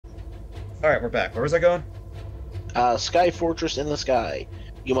Alright, we're back. Where was I going? Sky Fortress in the Sky.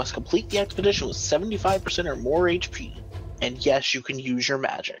 You must complete the expedition with 75% or more HP. And yes, you can use your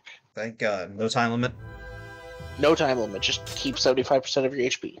magic. Thank God. No time limit. No time limit, just keep 75% of your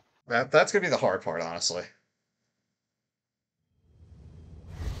HP. That's gonna be the hard part, honestly.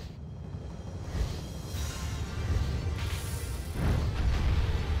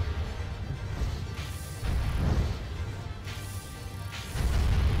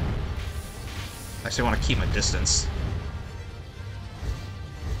 I actually want to keep my distance.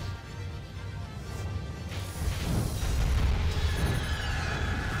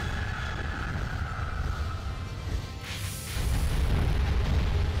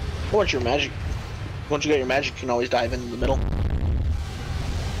 Once you get your magic, you can always dive in the middle.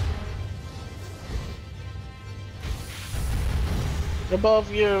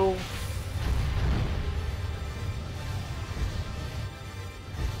 Above you.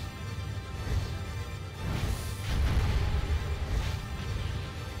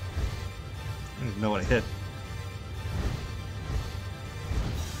 I don't even know what I hit.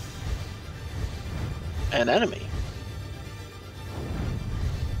 An enemy.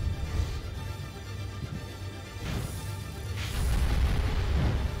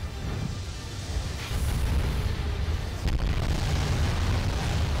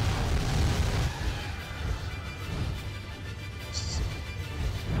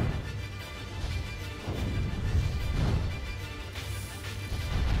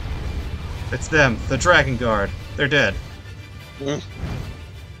 It's them, the Drakengard. They're dead. Mm.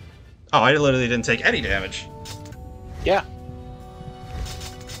 Oh, I literally didn't take any damage. Yeah.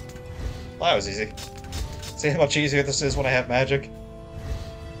 Well, that was easy. See how much easier this is when I have magic?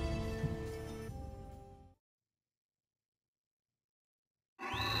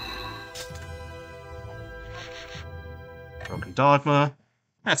 Broken Dogma.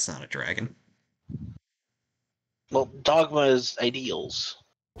 That's not a dragon. Well, dogma is ideals.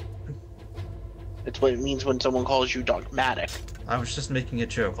 It's what it means when someone calls you dogmatic. I was just making a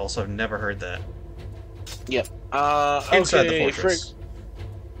joke. Also, I've never heard that. Yep. Inside okay, the fortress.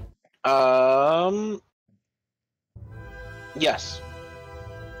 Yes.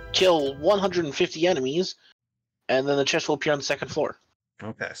 Kill 150 enemies, and then the chest will appear on the second floor.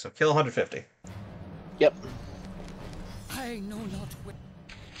 Okay, so kill 150. Yep. I know not when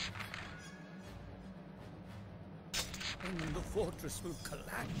the fortress will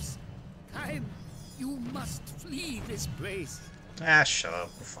collapse. Time, you must flee this place. Ah, shut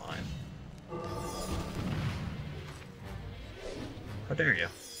up. We're fine. How dare you?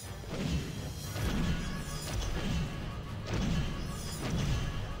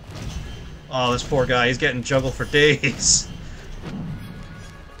 Oh, this poor guy. He's getting juggled for days.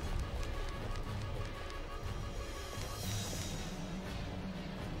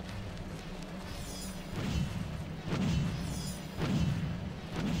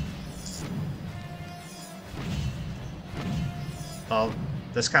 Oh,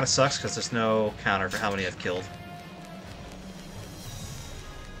 this kind of sucks because there's no counter for how many I've killed.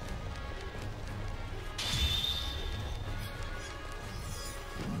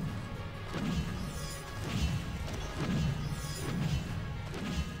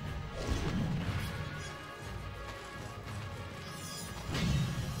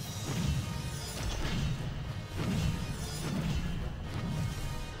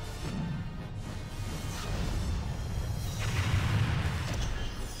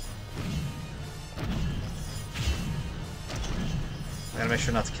 I gotta make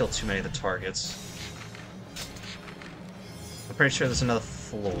sure not to kill too many of the targets. I'm pretty sure there's another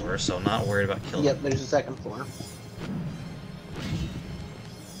floor, so I'm not worried about killing. Yep, there's a second floor.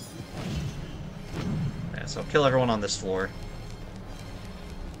 Yeah, so kill everyone on this floor.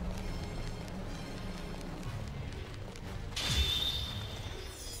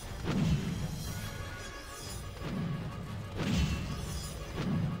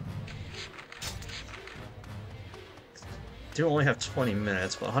 Do only have 20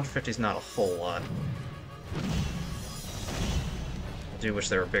 minutes, but 150 is not a whole lot. I do wish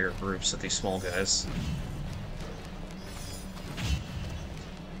there were bigger groups of these small guys.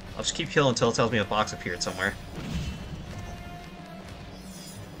 I'll just keep killing until it tells me a box appeared somewhere.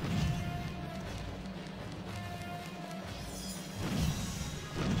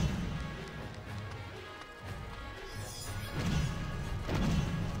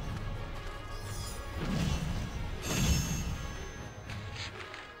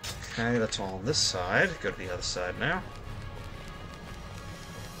 Okay, that's all on this side. Go to the other side now.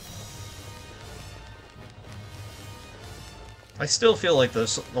 I still feel like a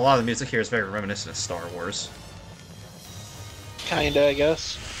lot of the music here is very reminiscent of Star Wars. Kinda, I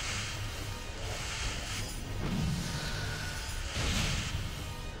guess.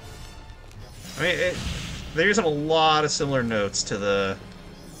 I mean, they use up a lot of similar notes to the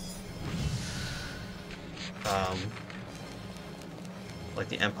like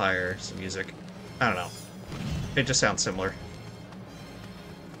the Empire's music. I don't know. It just sounds similar.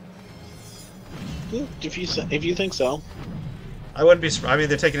 If you think so. I wouldn't be. I mean,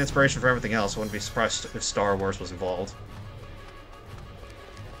 they're taking inspiration for everything else. I wouldn't be surprised if Star Wars was involved.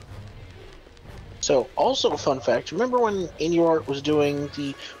 So, also a fun fact. Remember when Inuart was doing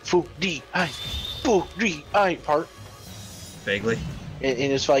the Fu Di I part Vaguely.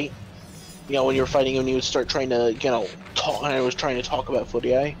 in his fight? You know, when you were fighting him, he would start trying to, you know, talk. And I was trying to talk about Fu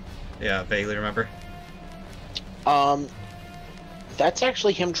Di. Yeah, vaguely remember. That's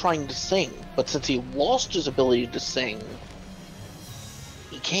actually him trying to sing, but since he lost his ability to sing,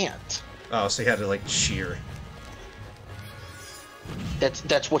 he can't. Oh, so he had to like cheer.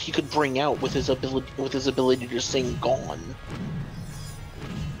 That's what he could bring out with his ability to sing gone.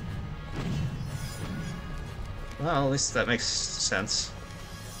 Well, at least that makes sense.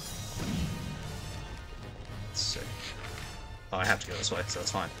 Let's see. Oh, I have to go this way, so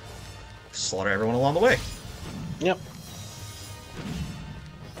that's fine. Slaughter everyone along the way. Yep.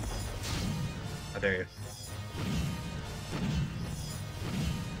 I dare you.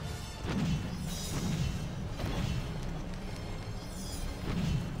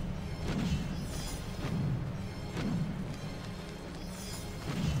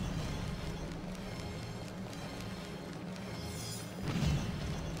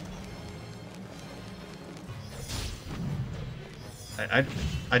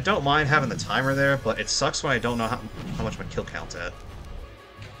 I don't mind having the timer there, but it sucks when I don't know how much my kill count's at.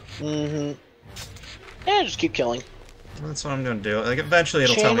 Mm-hmm. Yeah, just keep killing. That's what I'm gonna do. Like, eventually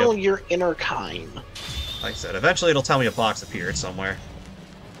it'll tell me... Channel your inner kind. Like I said, eventually it'll tell me a box appeared somewhere.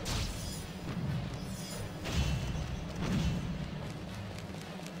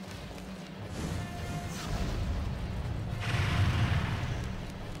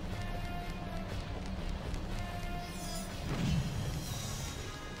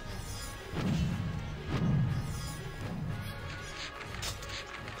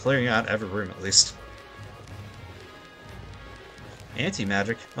 Clearing out every room, at least.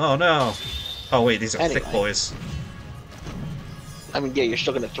 Anti-magic? Oh, no! Oh, wait, these are thick boys. I mean, yeah, you're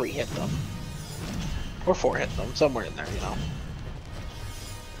still gonna 3-hit them. Or 4-hit them, somewhere in there, you know.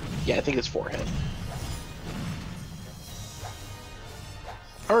 Yeah, I think it's 4-hit.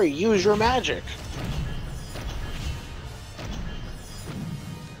 Hurry, use your magic!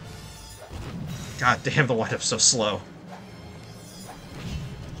 God damn, the wind-up's so slow.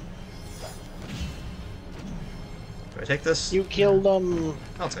 Do I take this? You killed them.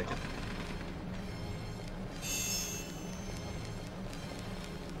 I'll take it.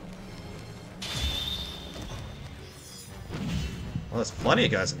 Well, there's plenty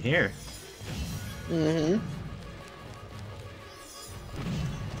of guys in here. Mm-hmm.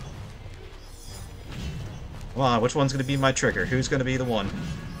 Come on, which one's gonna be my trigger? Who's gonna be the one?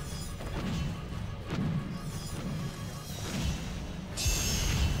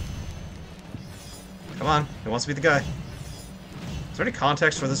 Come on, who wants to be the guy? Is there any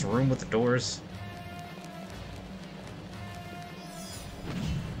context for this room with the doors?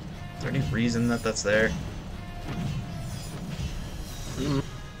 Is there any reason that that's there? Mm-hmm.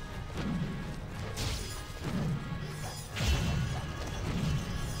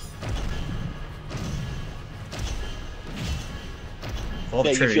 All the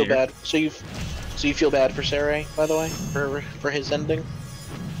Yeah, you feel trivia. bad. So you feel bad for Sarai, by the way, for his ending?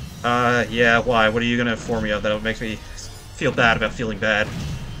 Yeah, why? What are you gonna inform me of that makes me feel bad about feeling bad?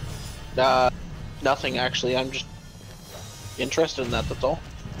 Nothing actually. I'm just interested in that, that's all.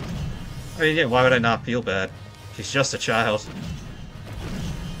 I mean, yeah, why would I not feel bad? He's just a child.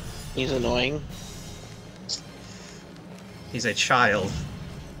 He's annoying. He's a child.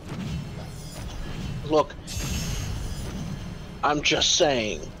 Look, I'm just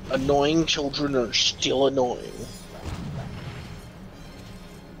saying, annoying children are still annoying.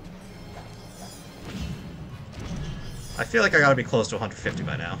 I feel like I gotta be close to 150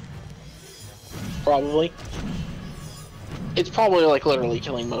 by now. Probably. It's probably like literally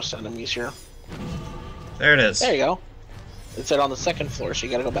killing most enemies here. There it is. There you go. It said on the second floor, so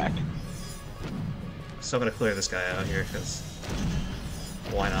you gotta go back. Still gonna clear this guy out here, because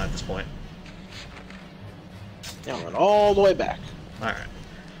why not at this point? Now run all the way back. Alright.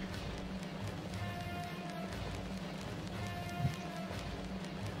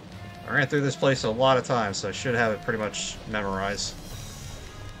 I ran through this place a lot of times, so I should have it pretty much memorized.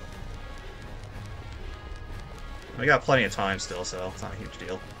 We got plenty of time still, so it's not a huge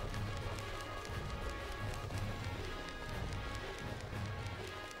deal.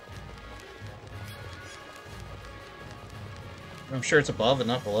 I'm sure it's above and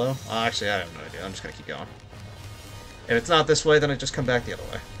not below. Actually, I have no idea. I'm just gonna keep going. If it's not this way, then I just come back the other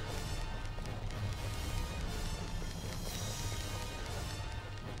way.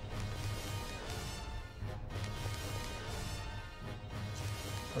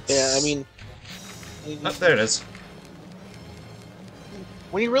 Yeah, I mean... Oh, there it is.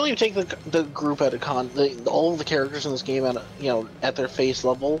 When you really take the group at all of the characters in this game at at their face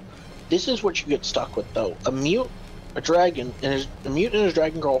level, this is what you get stuck with though: a mute, a dragon, a mute and his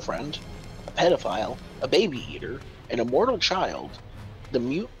dragon girlfriend, a pedophile, a baby eater, an immortal child, the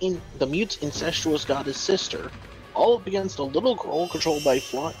mute's incestuous goddess sister, all up against a little girl controlled by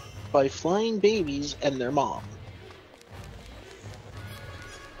flying babies and their mom.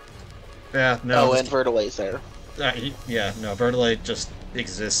 Yeah, no. Oh, and Vertilay's there. Yeah, no, Vertilay just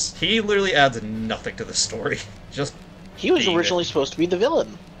exists. He literally adds nothing to the story. Just he was originally supposed to be the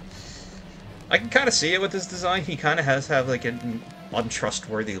villain. I can kind of see it with his design. He kind of have like an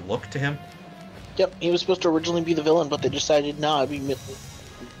untrustworthy look to him. Yep, he was supposed to originally be the villain, but they decided to not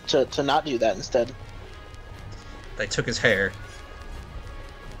do that instead. They took his hair.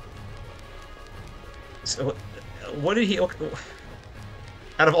 So, what did he...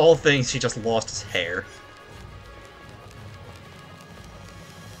 Out of all things, he just lost his hair.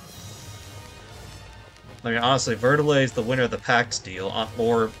 I mean, honestly, Vertilay is the winner of the PAX deal,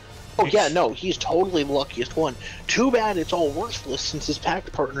 or... Oh yeah, no, he's totally the luckiest one. Too bad it's all worthless since his PAX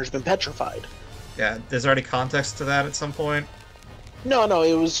partner's been petrified. Yeah, is there any context to that at some point? No,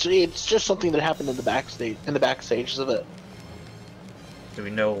 it's just something that happened in the backstages of it. Do we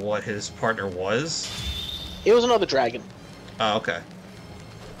know what his partner was? It was another dragon. Oh, okay.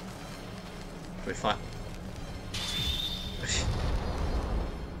 We find...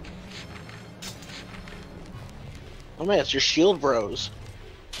 Oh man, it's your shield bros.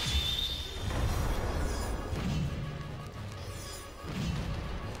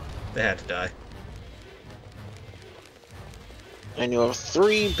 They had to die. And you have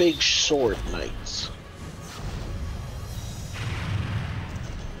 3 big sword knights.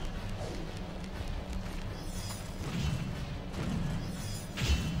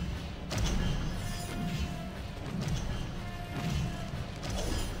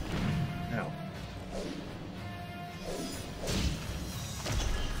 No.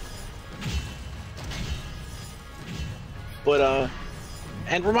 But,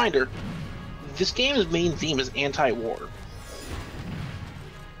 and reminder, this game's main theme is anti-war.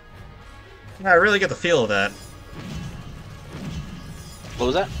 I really get the feel of that. What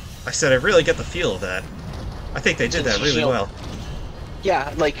was that? I said I really get the feel of that. I think they did that really well.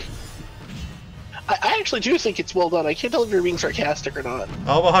 Yeah, like... I actually do think it's well done. I can't tell if you're being sarcastic or not.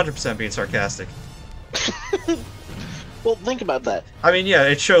 Oh, I'm 100% being sarcastic. Well, think about that. I mean, yeah,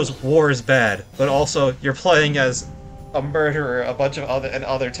 it shows war is bad, but also you're playing as a murderer, a bunch of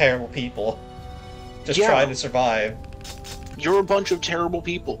other terrible people, just trying to survive. You're a bunch of terrible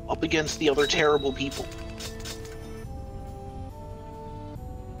people up against the other terrible people.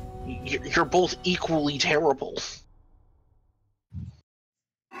 You're both equally terrible.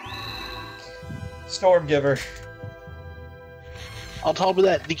 Stormgiver. On top of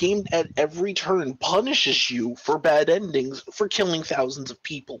that, the game at every turn punishes you for bad endings for killing thousands of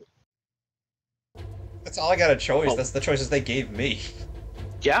people. That's all I got a choice. Oh. That's the choices they gave me.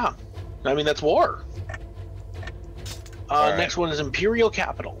 Yeah. I mean, that's war. Right. Next one is Imperial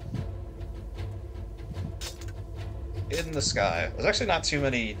Capital. In the sky. There's actually not too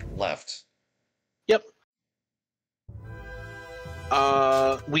many left. Yep.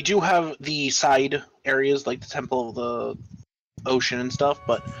 We do have the side areas, like the Temple of the Ocean and stuff,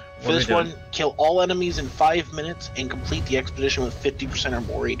 but for this one, kill all enemies in 5 minutes and complete the expedition with 50% or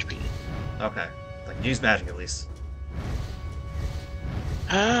more HP. Okay. Like, use magic at least.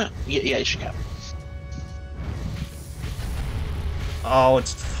 Yeah, you should have. Oh,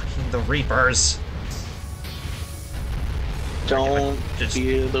 it's fucking the Reapers. Don't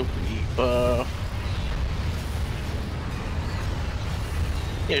fear the Reaper.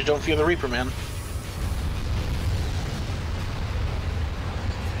 Yeah, just don't fear the Reaper, man.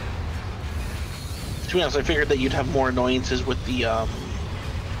 To be honest, I figured that you'd have more annoyances with the,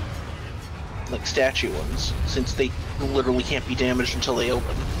 like, statue ones, since they literally can't be damaged until they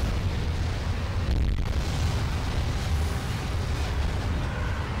open.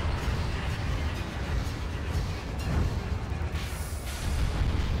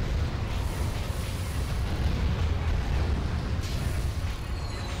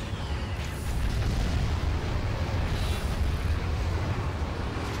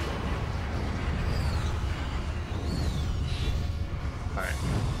 Alright.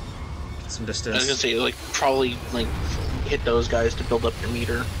 Some distance. I was gonna say, like, probably, like, hit those guys to build up your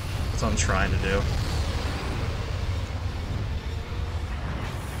meter. That's what I'm trying to do.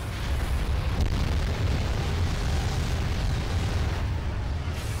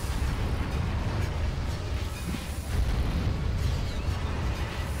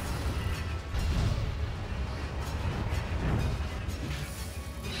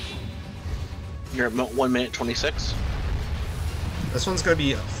 You're at 1 minute 26. This one's gonna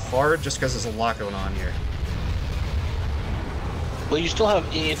be hard just because there's a lot going on here. Well, you still have,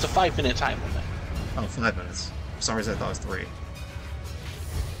 it's a 5-minute time limit. Oh, 5 minutes. For some reason I thought it was 3.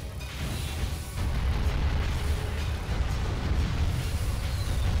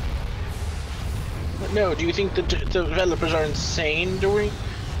 But no, do you think the developers are insane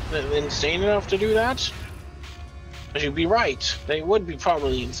enough to do that? You'd be right. They would be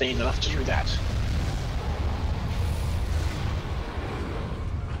probably insane enough to do that.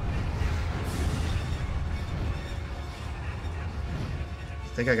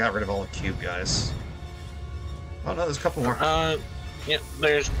 I think I got rid of all the cube guys. Oh no, there's a couple more. Yeah,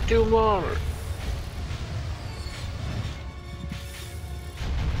 there's 2 more.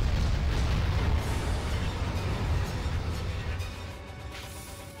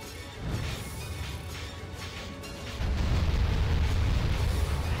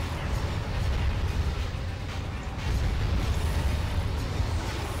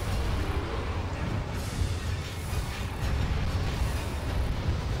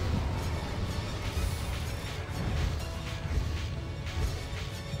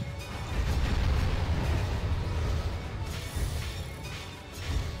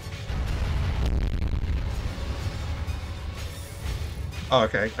 Oh,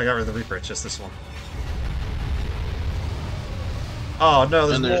 okay. I got rid of the Reaper. It's just this one. Oh, no,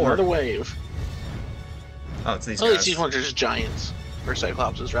 there's And there's more. another wave. Oh, it's these At guys. least these ones are just giants. Or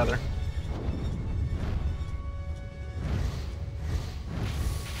Cyclopses, rather.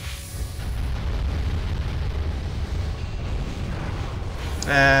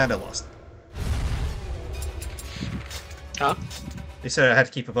 And I lost. Huh? They said I had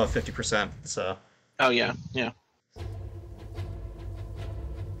to keep above 50%, so... Oh, yeah, yeah.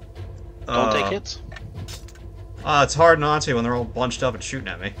 Don't take hits? It's hard not to when they're all bunched up and shooting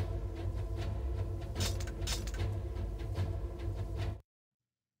at me.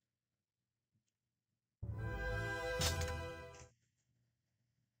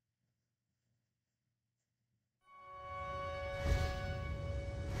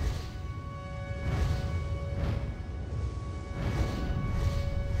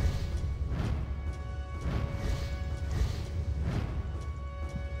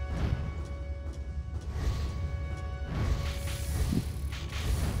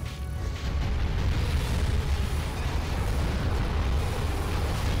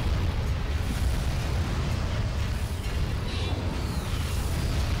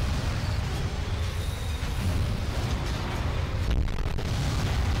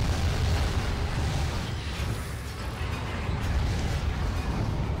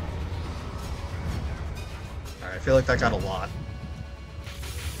 I feel like that got a lot.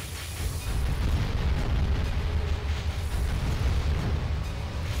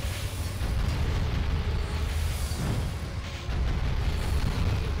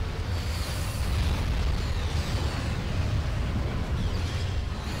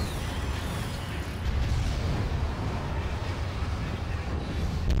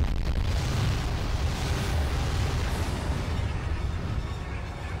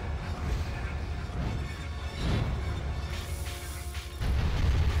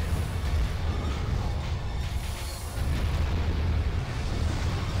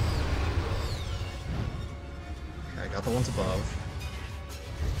 Got the ones above.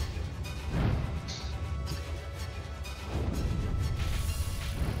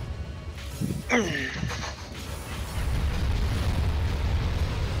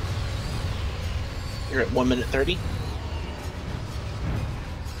 You're at 1 minute 30.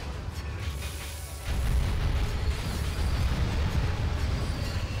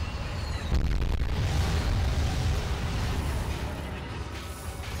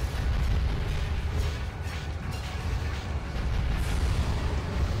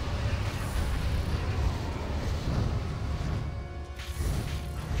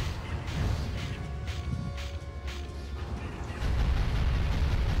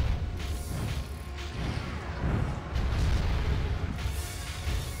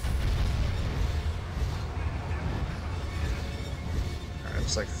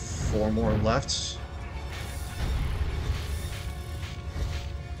 Looks like 4 more left.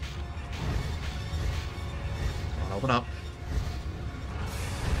 Come on, open up.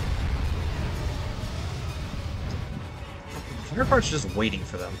 fire parts are just waiting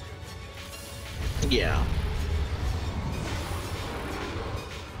for them. Yeah.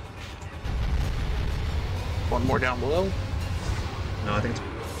 One more down below. No, I think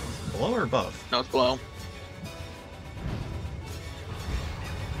it's below or above? No, it's below.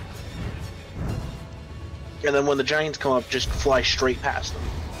 And then when the giants come up, just fly straight past them.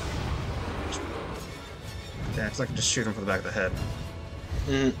 Yeah, because I can just shoot him from the back of the head.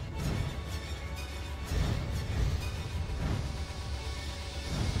 Mm.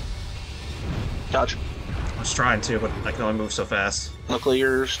 Dodge. I was trying to, but I can only move so fast. Luckily,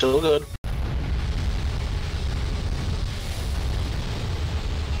 you're still good.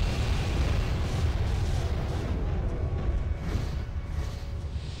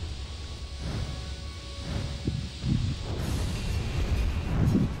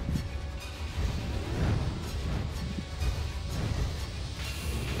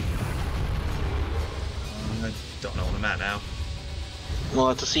 I don't know where I'm at now. We'll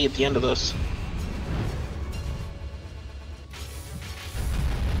have to see at the end of this.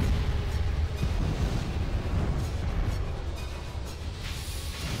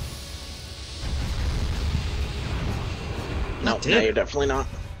 No, Damn no, it. you're definitely not.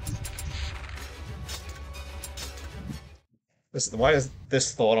 Why is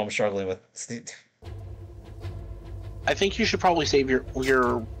this the one I'm struggling with? I think you should probably save your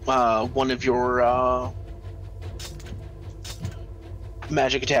one of your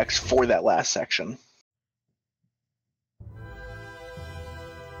magic attacks for that last section.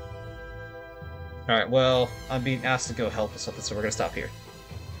 Alright, well, I'm being asked to go help with something, so we're gonna stop here.